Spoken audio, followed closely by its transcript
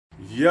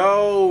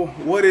Yo,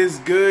 what is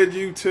good,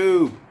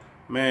 YouTube?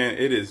 Man,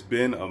 it has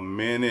been a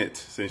minute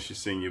since you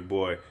seen your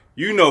boy.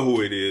 You know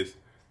who it is,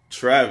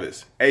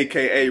 Travis,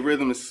 aka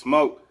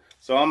Rhythmnsmoke.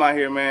 So I'm out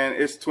here, man.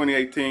 It's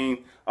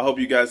 2018. I hope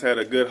you guys had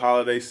a good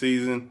holiday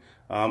season.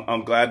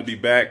 I'm glad to be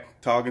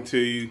back talking to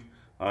you.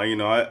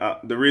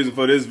 The reason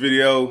for this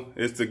video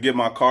is to get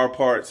my car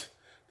parts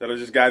that I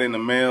just got in the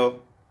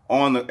mail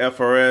on the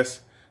FRS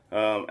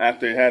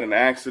after it had an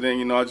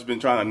accident. I've just been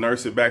trying to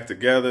nurse it back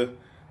together.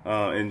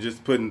 And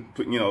just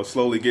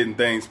slowly getting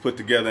things put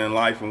together in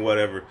life and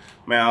whatever.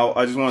 Man,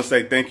 I just want to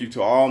say thank you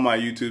to all my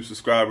YouTube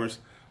subscribers,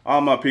 all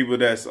my people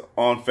that's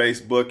on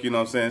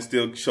Facebook,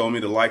 still showing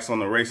me the likes on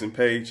the racing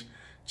page.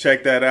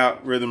 Check that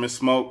out,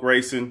 Rhythmnsmoke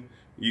Racing.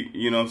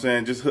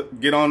 Just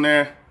get on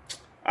there.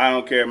 I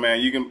don't care,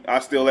 man. I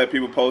still let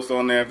people post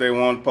on there if they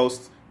want to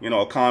post,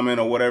 a comment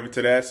or whatever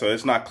to that. So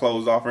it's not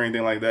closed off or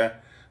anything like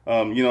that.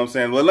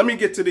 Well, let me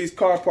get to these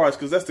car parts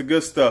because that's the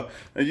good stuff.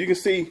 As you can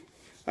see,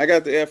 I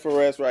got the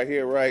FRS right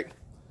here, right?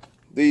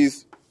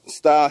 These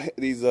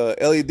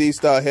LED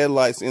style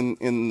headlights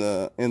in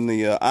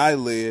the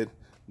eyelid.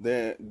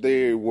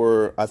 They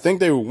were, I think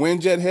they were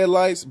Windjet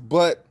headlights,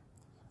 but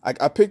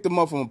I picked them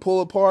up from a pull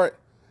apart.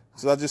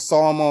 So I just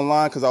saw them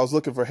online because I was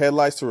looking for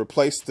headlights to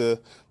replace the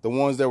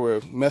ones that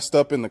were messed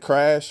up in the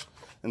crash.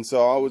 And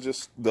so I was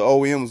just the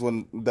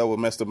OEMs that were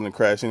messed up in the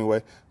crash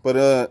anyway. But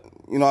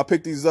I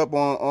picked these up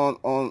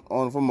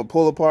on from a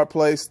pull apart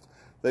place.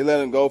 They let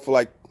them go for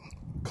like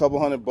couple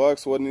 $100,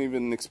 wasn't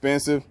even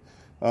expensive,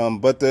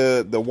 but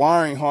the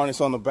wiring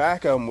harness on the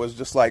back of them was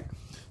just like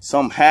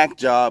some hack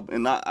job,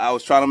 and I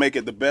was trying to make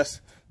it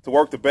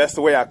work the best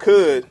the way I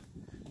could,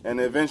 and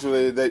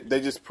eventually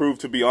they just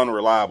proved to be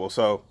unreliable.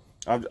 So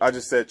I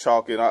just said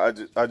chalk it.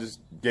 I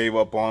just gave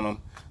up on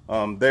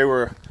them.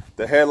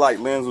 The headlight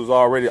lens was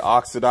already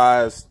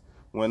oxidized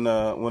when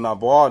I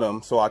bought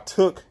them, so I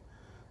took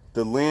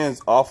the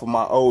lens off of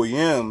my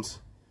OEMs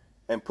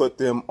and put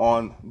them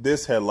on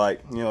this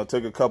headlight. It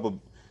took a couple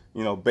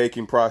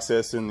baking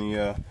process in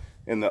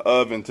the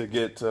oven to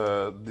get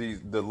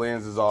the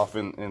lenses off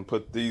and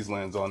put these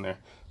lenses on there.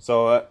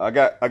 So I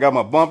got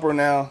my bumper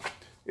now.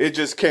 It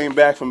just came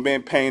back from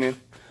being painted.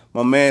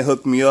 My man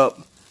hooked me up,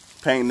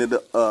 painted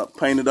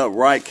up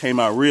right, came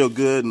out real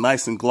good,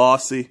 nice and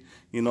glossy.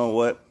 You know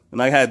what?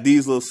 And I had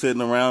these little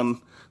sitting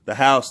around the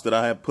house that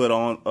I had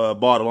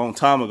bought a long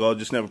time ago,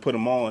 just never put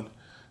them on.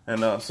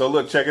 And so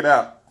look, check it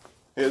out.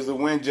 Here's the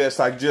Windjets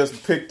I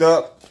just picked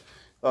up.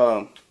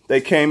 They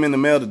came in the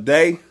mail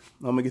today.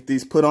 I'm gonna get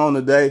these put on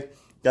today.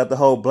 Got the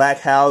whole black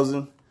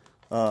housing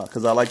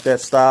because I like that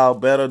style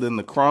better than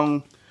the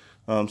chrome.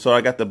 So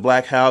I got the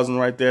black housing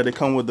right there. They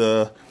come with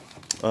a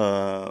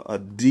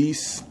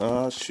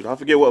shoot, I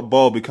forget what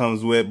bulb it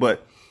comes with,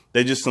 but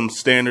they're just some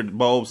standard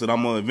bulbs that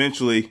I'm gonna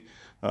eventually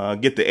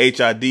get the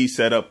HID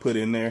setup put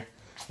in there,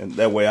 and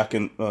that way I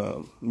can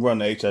run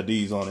the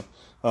HIDs on it.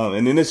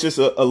 And then it's just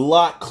a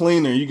lot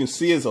cleaner. You can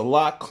see it's a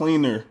lot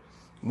cleaner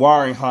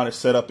wiring harness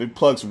setup. It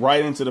plugs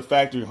right into the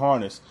factory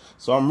harness.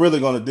 So I'm really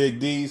going to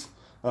dig these,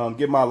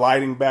 get my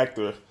lighting back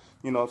to,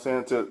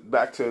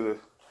 back to the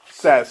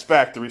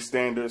satisfactory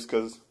standards,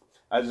 because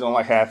I just don't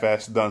like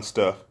half-assed done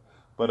stuff.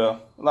 But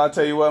I'll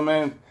tell you what,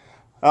 man,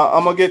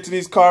 I'm going to get to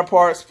these car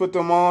parts, put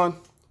them on,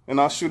 and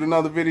I'll shoot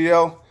another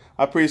video.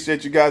 I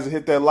appreciate you guys to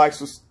hit that like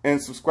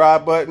and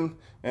subscribe button,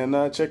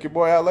 and check your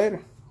boy out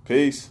later.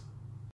 Peace.